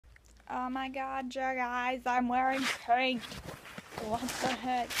Oh my god, you guys, I'm wearing pink. What the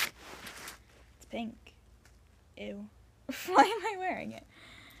heck? It's pink. Ew. Why am I wearing it?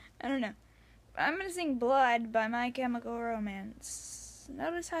 I don't know. I'm gonna sing Blood by My Chemical Romance.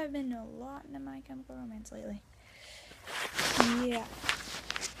 Notice how I've been a lot into My Chemical Romance lately. Yeah.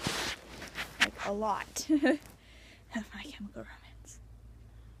 Like, a lot of My Chemical Romance.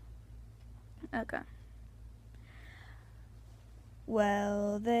 Okay.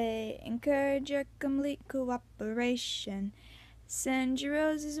 Well, they encourage your complete cooperation. Send you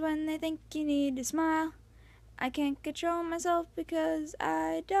roses when they think you need to smile. I can't control myself because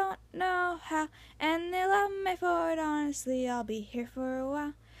I don't know how, and they love me for it, honestly, I'll be here for a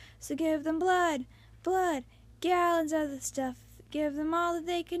while. So give them blood, blood, gallons of the stuff. Give them all that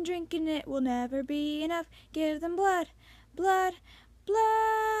they can drink and it will never be enough. Give them blood, blood,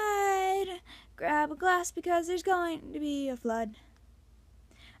 blood. Grab a glass because there's going to be a flood.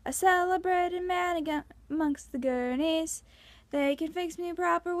 A celebrated man amongst the gurneys. They can fix me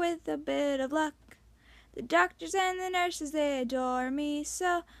proper with a bit of luck. The doctors and the nurses, they adore me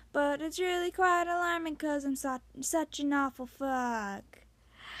so, but it's really quite alarming 'cause I'm such an awful fuck.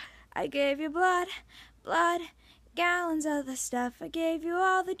 I gave you blood, blood, gallons of the stuff. I gave you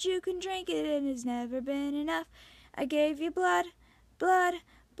all that you can drink, it has never been enough. I gave you blood, blood,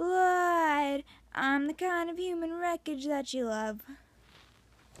 blood. I'm the kind of human wreckage that you love.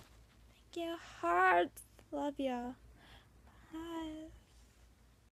 Thank you, hearts. Love ya. Bye.